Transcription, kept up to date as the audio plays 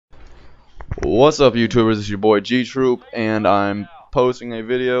What's up, YouTubers? It's your boy G-Troop, and I'm posting a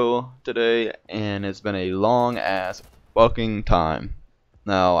video today, and it's been a long ass fucking time.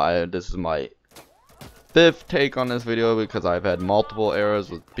 Now, this is my 5th take on this video because I've had multiple errors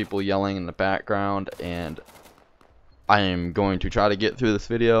with people yelling in the background, and I am going to try to get through this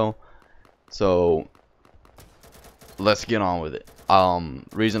video. So let's get on with it.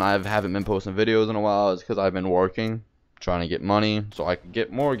 Reason I haven't been posting videos in a while is because I've been working, trying to get money so I can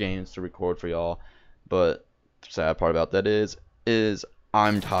get more games to record for y'all. But the sad part about that is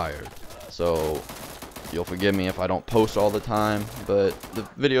I'm tired, so you'll forgive me if I don't post all the time, but the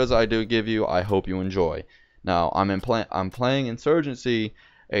videos I do give you, I hope you enjoy. Now, I'm playing Insurgency,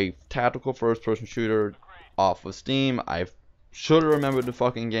 a tactical first-person shooter off of Steam. I should have remembered the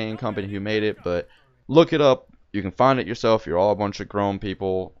fucking game company who made it, but look it up. You can find it yourself. You're all a bunch of grown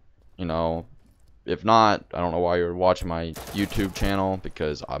people, you know. If not, I don't know why you're watching my YouTube channel,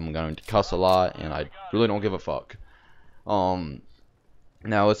 because I'm going to cuss a lot and I really don't give a fuck.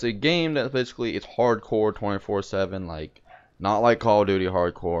 Now it's a game that basically it's hardcore 24/7, like not like Call of Duty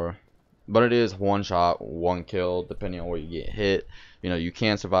hardcore, but it is one shot, one kill, depending on where you get hit. You know, you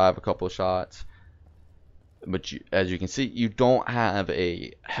can survive a couple of shots, but as you can see, you don't have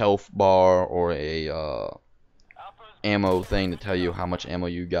a health bar or a ammo thing to tell you how much ammo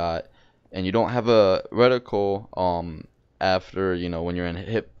you got. And you don't have a reticle after, you know, when you're in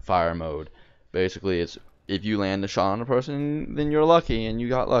hip fire mode. Basically, it's if you land a shot on a person, then you're lucky and you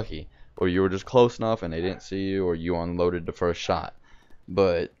got lucky, or you were just close enough and they didn't see you, or you unloaded the first shot.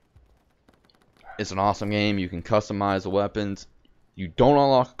 But it's an awesome game. You can customize the weapons. You don't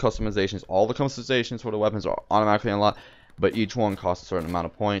unlock customizations. All the customizations for the weapons are automatically unlocked, but each one costs a certain amount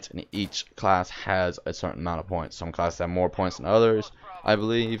of points, and each class has a certain amount of points. Some classes have more points than others, I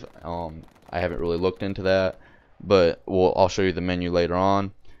believe. I haven't really looked into that, but I'll show you the menu later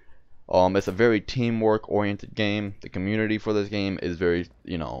on. It's a very teamwork oriented game. The community for this game is very,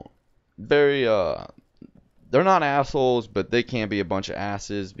 you know, very they're not assholes, but they can be a bunch of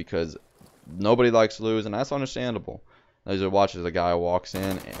asses because nobody likes to lose, and that's understandable. As you watch as a guy walks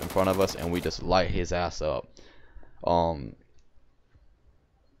in front of us and we just light his ass up.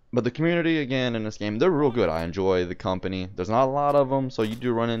 But the community, again, in this game, they're real good. I enjoy the company. There's not a lot of them, so you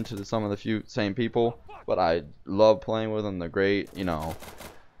do run into some of the same people, but I love playing with them. They're great, you know.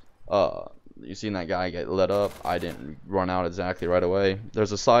 You seen that guy get lit up. I didn't run out exactly right away.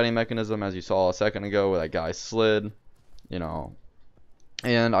 There's a sliding mechanism, as you saw a second ago, where that guy slid, you know.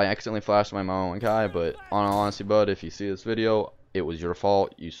 And I accidentally flashed my own guy, but on honesty, bud, if you see this video, it was your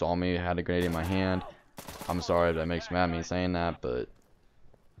fault. You saw me, had a grenade in my hand. I'm sorry if that makes you mad me saying that, but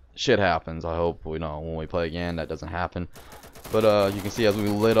shit happens. I hope, you know, when we play again that doesn't happen. But you can see as we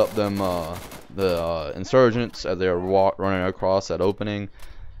lit up them the insurgents as they were running across that opening.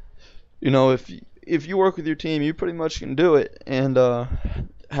 You know, if you work with your team, you pretty much can do it and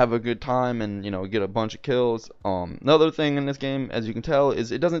have a good time and, you know, get a bunch of kills. Another thing in this game, as you can tell,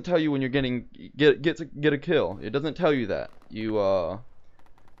 is it doesn't tell you when you're get a kill. It doesn't tell you that.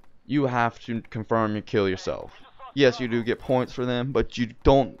 You have to confirm your kill yourself. Yes, you do get points for them, but you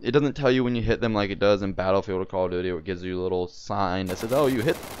don't. It doesn't tell you when you hit them like it does in Battlefield or Call of Duty, where it gives you a little sign that says, "Oh, you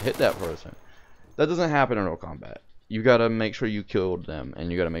hit that person." That doesn't happen in real combat. You gotta make sure you killed them,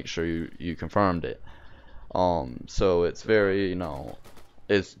 and you gotta make sure you confirmed it. So it's very, you know,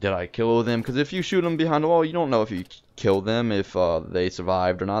 did I kill them? Because if you shoot them behind the wall, you don't know if you killed them, if they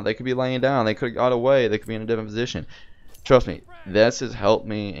survived or not. They could be laying down. They could have got away. They could be in a different position. Trust me, this has helped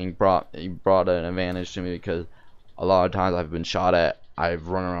me and brought an advantage to me, because a lot of times I've been shot at, I've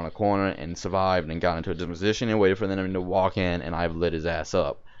run around a corner and survived and got into a different position and waited for them to walk in, and I've lit his ass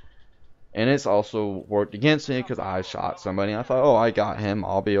up. And it's also worked against me because I shot somebody and I thought, oh, I got him,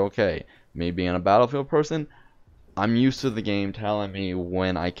 I'll be okay. Me being a Battlefield person, I'm used to the game telling me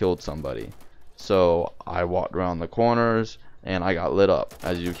when I killed somebody. So I walked around the corners and I got lit up.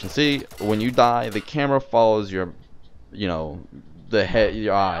 As you can see, when you die, the camera follows your, you know,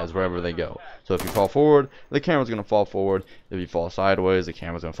 your eyes wherever they go. So if you fall forward, the camera's gonna fall forward. If you fall sideways, the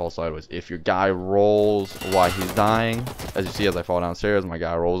camera's gonna fall sideways. If your guy rolls while he's dying, as you see as I fall downstairs, my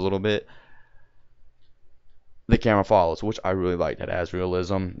guy rolls a little bit, the camera follows, which I really like. That adds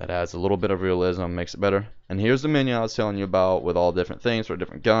realism. That adds a little bit of realism, makes it better. And here's the menu I was telling you about with all different things for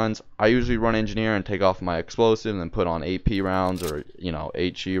different guns. I usually run engineer and take off my explosive and put on AP rounds, or, you know,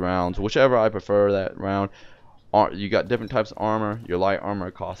 HE rounds, whichever I prefer that round. You got different types of armor. Your light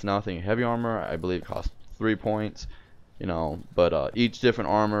armor costs nothing. Your heavy armor, I believe, costs 3 points. You know, but each different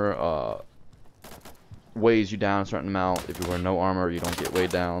armor weighs you down a certain amount. If you wear no armor, you don't get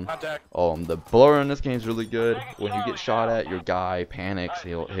weighed down. The blur in this game is really good. When you get shot at, your guy panics.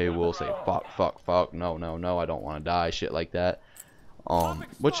 He will say fuck, fuck, fuck, no, no, no, I don't want to die, shit like that.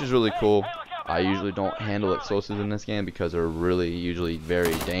 Which is really cool. I usually don't handle explosives in this game because they're really usually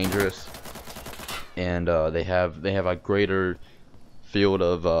very dangerous, and they have a greater field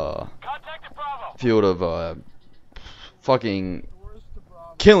of fucking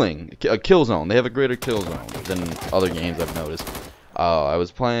killing, a kill zone. They have a greater kill zone than other games I've noticed. I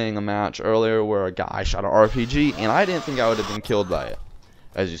was playing a match earlier where a guy shot an RPG, and I didn't think I would have been killed by it.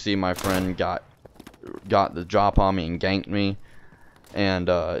 As you see, my friend got the drop on me and ganked me. And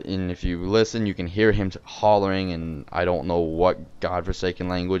if you listen, you can hear him hollering, and I don't know what godforsaken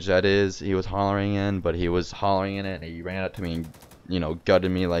language that is he was hollering in, but he was hollering in it, and he ran up to me and, you know,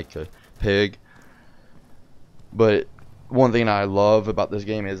 gutted me like a pig. But one thing I love about this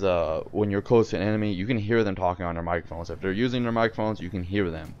game is when you're close to an enemy, you can hear them talking on their microphones. If they're using their microphones, you can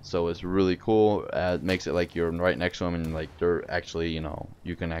hear them. So it's really cool. It makes it like you're right next to them, and like they're actually, you know,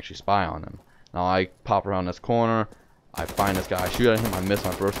 you can actually spy on them. Now I pop around this corner. I find this guy, I shoot at him, I miss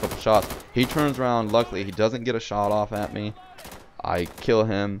my first couple shots. He turns around, luckily he doesn't get a shot off at me. I kill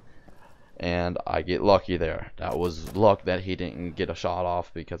him, and I get lucky there. That was luck that he didn't get a shot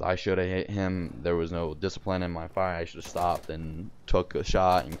off, because I should have hit him. There was no discipline in my fire. I should have stopped and took a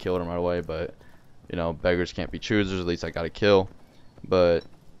shot and killed him right away, but, you know, beggars can't be choosers. At least I got a kill. But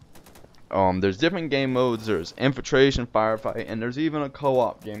there's different game modes. There's infiltration, firefight, and there's even a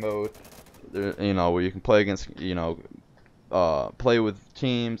co-op game mode. You know, where you can play against, you know, play with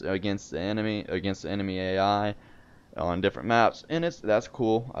teams against the enemy AI on different maps, and that's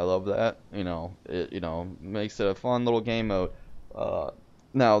cool. I love that. You know, it makes it a fun little game mode.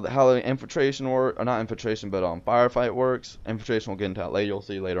 Now how the infiltration not infiltration, but firefight works. Infiltration, we'll get into that later. You'll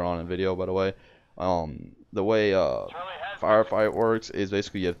see later on in the video, by the way. The way firefight works is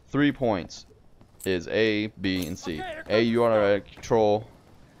basically you have 3 points. Is A, B, and C. A, you are at control.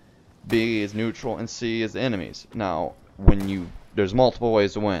 B is neutral, and C is the enemies. Now, there's multiple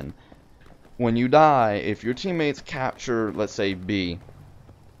ways to win. When you die, if your teammates capture, let's say, B,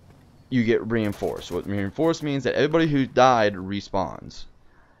 you get reinforced. What reinforced means that everybody who died respawns.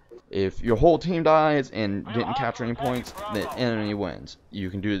 If your whole team dies and didn't capture any points, the enemy wins. You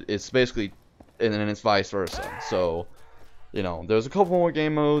can do it's basically, and then it's vice versa. So, you know, there's a couple more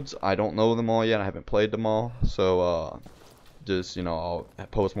game modes. I don't know them all yet. I haven't played them all. So, just, you know, I'll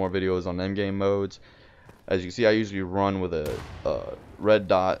post more videos on them game modes. As you can see, I usually run with a red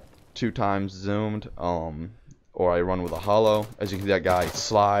dot 2 times zoomed, or I run with a hollow. As you can see, that guy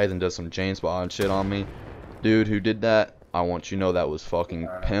slides and does some James Bond shit on me. Dude who did that, I want you to know that was fucking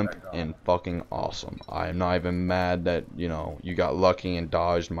pimp and fucking awesome. I am not even mad that, you know, you got lucky and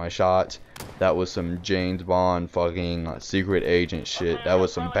dodged my shots. That was some James Bond fucking secret agent shit. That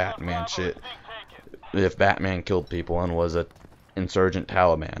was some Batman shit. If Batman killed people and was a insurgent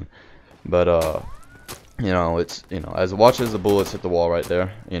Taliban. But you know, it's, you know, as watch as the bullets hit the wall right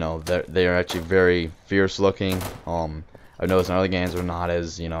there, you know, they're actually very fierce looking. I've noticed in other games they're not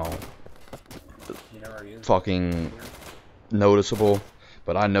as, you know, fucking noticeable,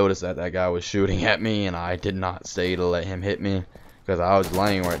 but I noticed that guy was shooting at me, and I did not stay to let him hit me, because I was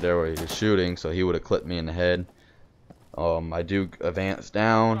laying right there where he was shooting, so he would have clipped me in the head. I do advance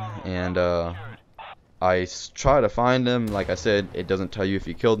down, and I try to find him. Like I said, it doesn't tell you if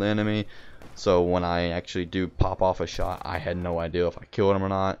you killed the enemy. So when I actually do pop off a shot, I had no idea if I killed him or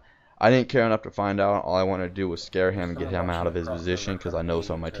not. I didn't care enough to find out. All I wanted to do was scare him and get him out of his position, because I know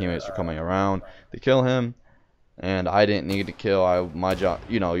some of my teammates are coming around to kill him. And I didn't need to kill. My job,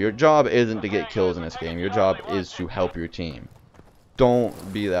 you know, your job isn't to get kills in this game. Your job is to help your team.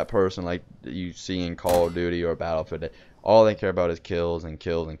 Don't be that person like you see in Call of Duty or Battlefield. All they care about is kills and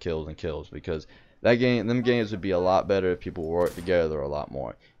kills and kills and kills, because them games would be a lot better if people work together a lot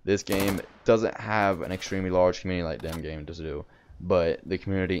more. This game doesn't have an extremely large community like them games do, but the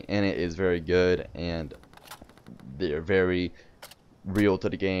community in it is very good, and they're very real to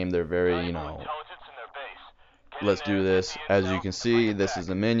the game. They're very, you know, let's do this. As you can see, this is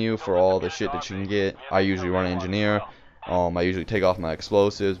the menu for all the shit that you can get. I usually run engineer. I usually take off my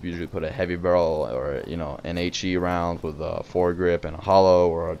explosives, usually put a heavy barrel or, you know, an HE round with a foregrip and a hollow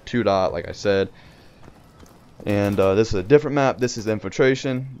or a 2-dot, like I said. And this is a different map. This is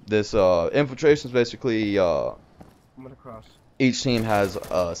infiltration. This infiltration is basically each team has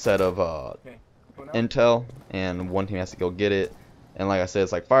a set of intel, and one team has to go get it. And like I said,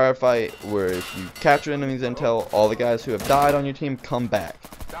 it's like firefight, where if you capture enemies' intel, all the guys who have died on your team come back.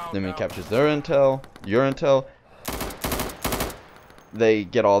 Then when he captures their intel, your intel, they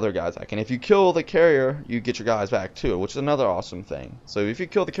get all their guys back. And if you kill the carrier, you get your guys back too, which is another awesome thing. So if you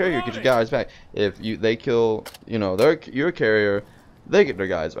kill the carrier, you get your guys back. If they kill, you know, your carrier, they get their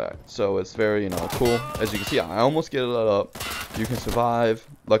guys back. So it's very, you know, cool. As you can see, I almost get it up. You can survive.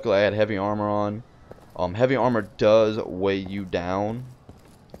 Luckily, I had heavy armor on. Heavy armor does weigh you down.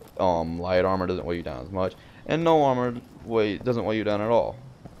 Light armor doesn't weigh you down as much, and no armor doesn't weigh you down at all.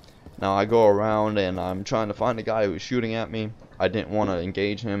 Now I go around and I'm trying to find a guy who's shooting at me. I didn't want to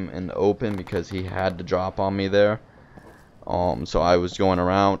engage him in the open because he had to drop on me there. So I was going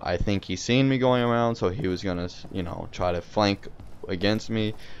around. I think he seen me going around, so he was gonna, you know, try to flank against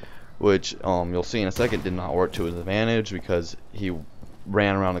me, which you'll see in a second did not work to his advantage because he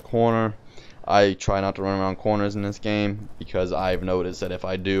ran around the corner. I try not to run around corners in this game because I've noticed that if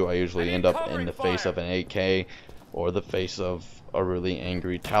I do, I usually end up in the face of an AK or the face of a really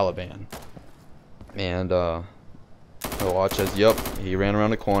angry Taliban. And I watch as, yep, he ran around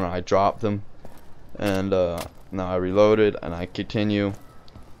the corner. I dropped him, and now I reloaded and I continue.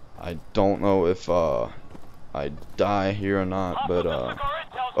 I don't know if I die here or not, but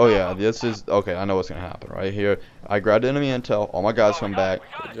oh yeah, this is okay. I know what's gonna happen right here. I grabbed enemy intel, all my guys come back,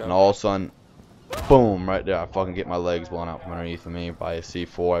 and all of a sudden, boom, right there, I fucking get my legs blown out from underneath of me by a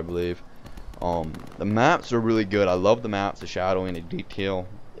C4, I believe. The maps are really good. I love the maps, the shadowing, the detail.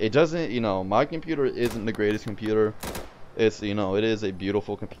 It doesn't, you know, my computer isn't the greatest computer. It's, you know, it is a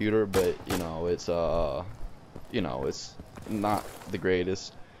beautiful computer, but you know, it's not the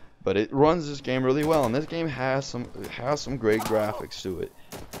greatest. But it runs this game really well, and this game has some great graphics to it.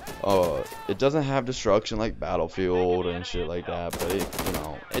 It doesn't have destruction like Battlefield and shit like that, but it, you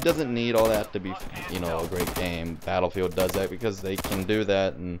know, it doesn't need all that to be, you know, a great game. Battlefield does that because they can do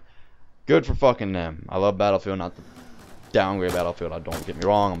that, and good for fucking them. I love Battlefield, not to downgrade Battlefield. Don't get me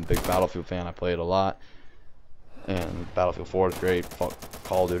wrong, I'm a big Battlefield fan. I play it a lot, and Battlefield 4 is great. Fuck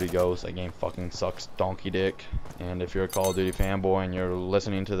Call of Duty goes. That game fucking sucks donkey dick. And if you're a Call of Duty fanboy and you're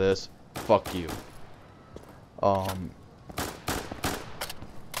listening to this, fuck you.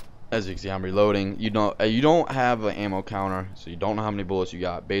 As you can see, I'm reloading. You don't have an ammo counter, so you don't know how many bullets you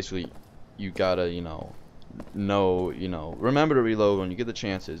got. Basically, you gotta, remember to reload when you get the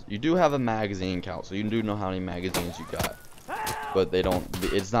chances. You do have a magazine count, so you do know how many magazines you got. But they don't.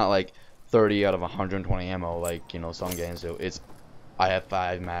 It's not like 30 out of 120 ammo like, you know, some games do. I have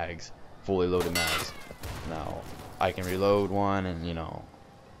 5 mags, fully loaded mags. Now I can reload one, and you know,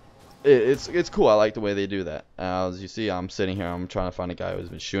 it's cool. I like the way they do that. As you see, I'm sitting here, I'm trying to find a guy who's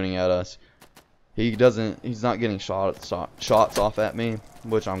been shooting at us. He's not getting shots off at me,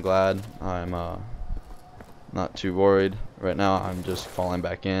 which I'm glad. I'm not too worried right now. I'm just falling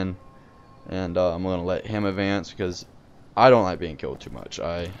back in, and I'm gonna let him advance because I don't like being killed too much.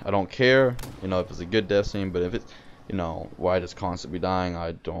 I don't care, you know, if it's a good death scene, but if it's, you know, where I just constantly dying,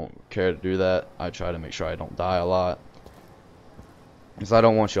 I don't care to do that. I try to make sure I don't die a lot, because I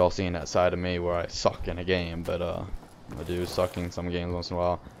don't want you all seeing that side of me where I suck in a game. But I do suck in some games once in a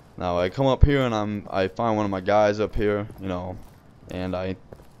while. Now I come up here and I find one of my guys up here, you know, and I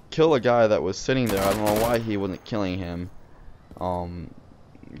kill a guy that was sitting there. I don't know why he wasn't killing him.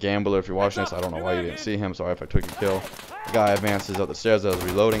 Gambler, if you're watching this, I don't know why you didn't see him. Sorry if I took your kill. The guy advances up the stairs. I was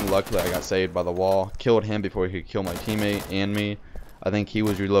reloading. Luckily, I got saved by the wall. Killed him before he could kill my teammate and me. I think he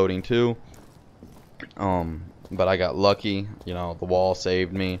was reloading too. But I got lucky. You know, the wall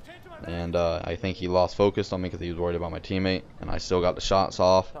saved me, and I think he lost focus on me because he was worried about my teammate. And I still got the shots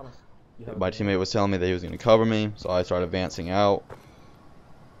off. My teammate was telling me that he was going to cover me, so I started advancing out,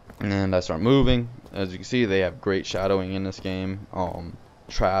 and I start moving. As you can see, they have great shadowing in this game.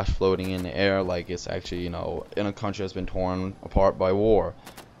 Trash floating in the air like it's actually, you know, in a country that's been torn apart by war.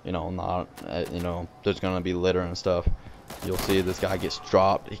 You know, not, you know, there's gonna be litter and stuff. You'll see this guy gets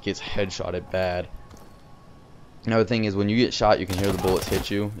dropped. He gets headshotted bad. Another thing is, when you get shot, you can hear the bullets hit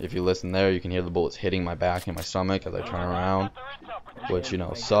you. If you listen there, you can hear the bullets hitting my back and my stomach as I turn around, which, you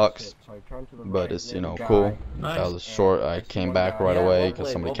know, sucks, but it's, you know, cool. That was short. I came back right away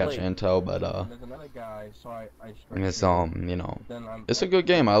because somebody catch intel, but it's you know, it's a good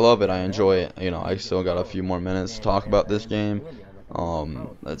game. I love it. I enjoy it. You know, I still got a few more minutes to talk about this game.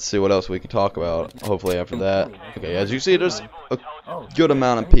 Let's see what else we can talk about. Hopefully after that. Okay, as you see, there's a good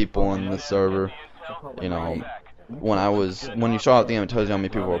amount of people in this server. You know, when you saw at the end, it tells you how many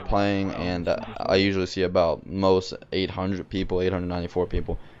people were playing, and I usually see about most 800 people, 894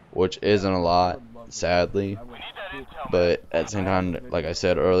 people, which isn't a lot, sadly. But at the same time, like I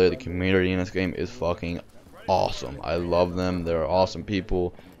said earlier, the community in this game is fucking awesome. I love them. They're awesome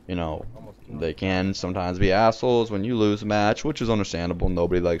people. You know, they can sometimes be assholes when you lose a match, which is understandable.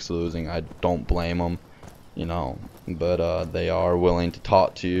 Nobody likes losing. I don't blame them. you know, but they are willing to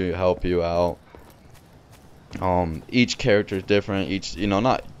talk to you, help you out. Each character is different, each, you know,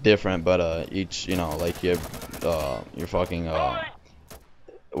 not different, but each, you know, like you have your fucking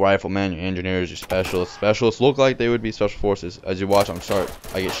riflemen, your engineers, your specialists. Specialists look like they would be special forces. As you watch,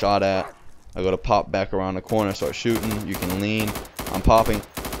 I get shot at, I go to pop back around the corner, start shooting, you can lean, I'm popping,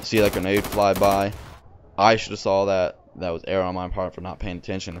 see like a grenade fly by. I should have saw that. That was error on my part for not paying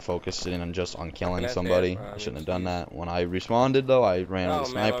attention and focusing on just on killing somebody. I shouldn't have done that. When I responded though, I ran with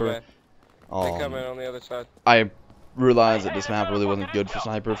a sniper. They come in on the other side. I realized that this map really wasn't good for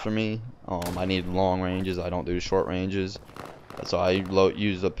sniper for me. I needed long ranges. I don't do short ranges. So I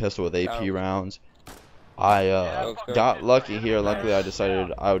used a pistol with AP rounds. I got lucky here. Luckily, I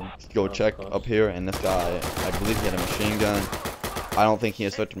decided I would go check up here, and this guy, I believe he had a machine gun. I don't think he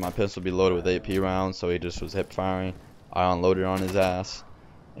expected my pistol to be loaded with AP rounds, so he just was hip firing. I unloaded on his ass,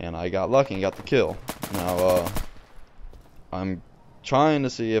 and I got lucky and got the kill. Now, I'm trying to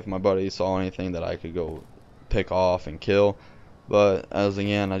see if my buddy saw anything that I could go pick off and kill, but as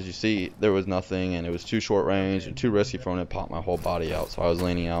you see, there was nothing, and it was too short range and too risky for him to pop my whole body out, so I was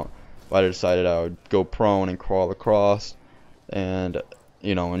leaning out. But I decided I would go prone and crawl across and,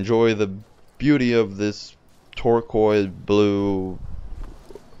 you know, enjoy the beauty of this turquoise blue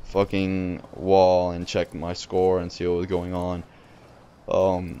fucking wall and check my score and see what was going on.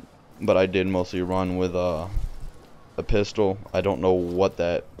 But I did mostly run with a pistol. I don't know what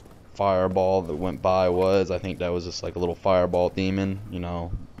that fireball that went by was. I think that was just like a little fireball demon, you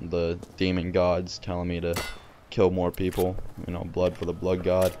know, the demon gods telling me to kill more people, you know, blood for the blood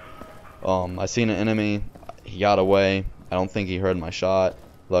god. I seen an enemy, he got away. I don't think he heard my shot,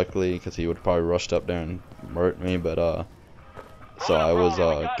 luckily, because he would probably rushed up there and murdered me, but so I was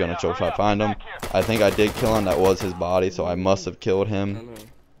gonna try to find him. I think I did kill him. That was his body, so I must have killed him.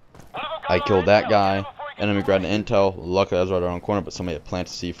 I killed that guy. Enemy grabbed an intel. Luckily I was right around the corner, but somebody had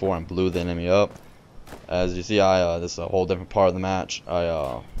planted C4 and blew the enemy up. As you see, this is a whole different part of the match.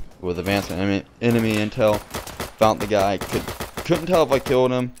 With advancement enemy intel, found the guy. Couldn't tell if I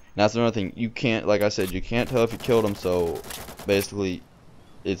killed him. And that's another thing. You can't, like I said, you can't tell if you killed him. So basically,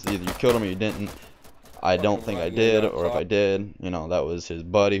 it's either you killed him or you didn't. I don't think I did, or if I did, you know, that was his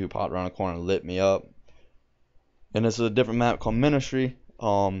buddy who popped around the corner and lit me up. And this is a different map called Ministry.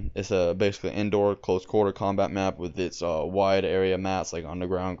 It's a basically indoor close quarter combat map with its wide area maps like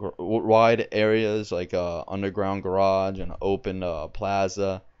wide areas like underground garage and open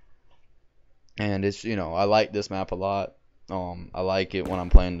plaza. And it's, you know, I like this map a lot. I like it when I'm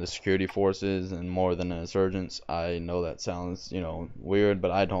playing the security forces and more than the insurgents. I know that sounds, you know, weird,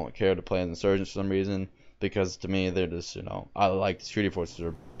 but I don't care to play as insurgents for some reason, because to me they're just, you know, I like the security forces.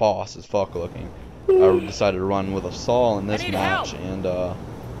 They're boss as fuck looking. I decided to run with a saw in this match and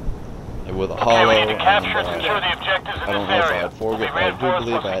with a hollow. And, I don't know if I had foregrip, but I do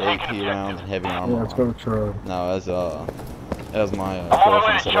believe I had AP rounds and heavy armor. Yeah, let's go try. Now, as my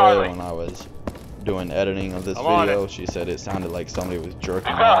girlfriend said earlier when I was doing editing of this video, she said it sounded like somebody was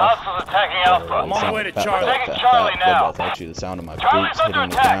jerking off. I'm on the way to Charlie. That's actually the sound of my boots hitting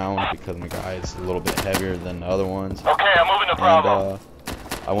the ground, because my guy is a little bit heavier than the other ones. Okay, I'm moving to Bravo. And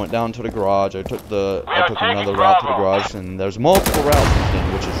I went down to the garage. I took another route to the garage, and there's multiple routes in this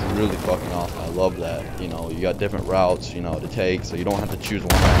game, which is really fucking awesome. I love that. You know, you got different routes, you know, to take, so you don't have to choose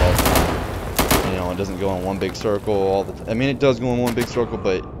one all the time. You know, it doesn't go in one big circle all the time. I mean, it does go in one big circle,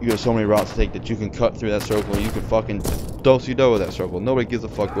 but you have so many routes to take that you can cut through that circle. You can fucking do-si-do with that circle. Nobody gives a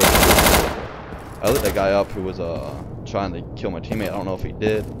fuck what. I lit that guy up who was trying to kill my teammate. I don't know if he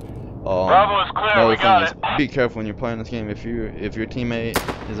did. Bravo is clear. We got it. Be careful when you're playing this game. If your teammate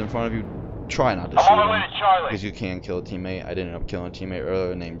is in front of you, try not to shoot him, because you can kill a teammate. I did end up killing a teammate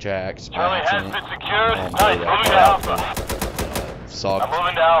earlier named Jax. Charlie has been secured. Nice. Moving to Alpha. Sucked. I'm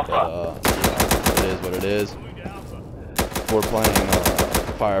moving to Alpha. It is what it is. We're playing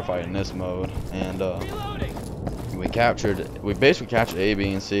firefight in this mode, and we basically captured A,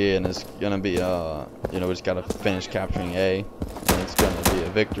 B, and C, and it's gonna be you know, we just gotta finish capturing A, and it's gonna be a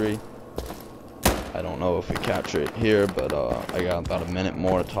victory. I don't know if we capture it here, but I got about a minute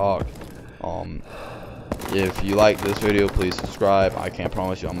more to talk. If you like this video, please subscribe. I can't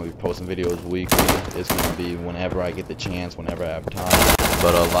promise you I'm gonna be posting videos weekly. It's gonna be whenever I get the chance, whenever I have time.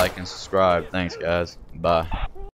 But like and subscribe. Thanks, guys. Bye.